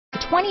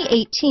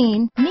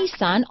2018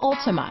 Nissan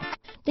Altima.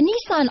 The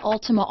Nissan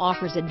Altima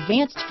offers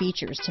advanced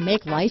features to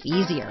make life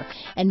easier,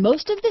 and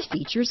most of the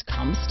features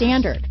come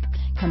standard.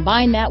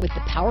 Combine that with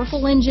the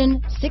powerful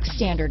engine, 6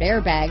 standard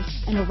airbags,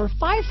 and over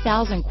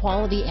 5,000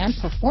 quality and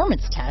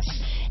performance tests,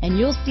 and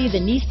you'll see the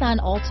Nissan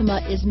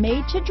Altima is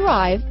made to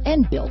drive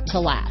and built to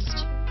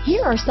last.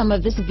 Here are some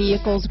of this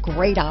vehicle's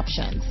great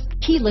options: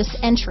 keyless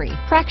entry,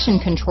 traction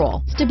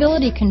control,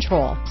 stability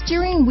control,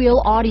 steering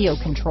wheel audio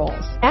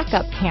controls,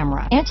 backup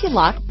camera,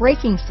 anti-lock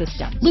braking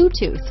system,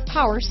 Bluetooth,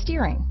 power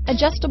steering,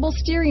 adjustable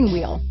steering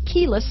wheel,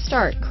 keyless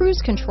start,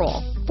 cruise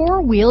control,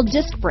 4-wheel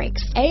disc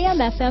brakes,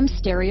 AM/FM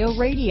stereo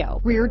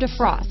radio, rear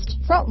defrost,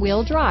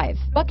 front-wheel drive,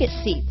 bucket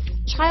seats,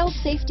 child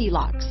safety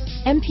locks,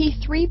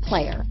 MP3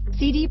 player,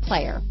 CD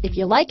player. If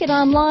you like it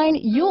online,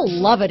 you'll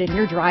love it in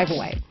your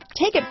driveway.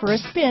 Take it for a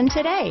spin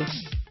today.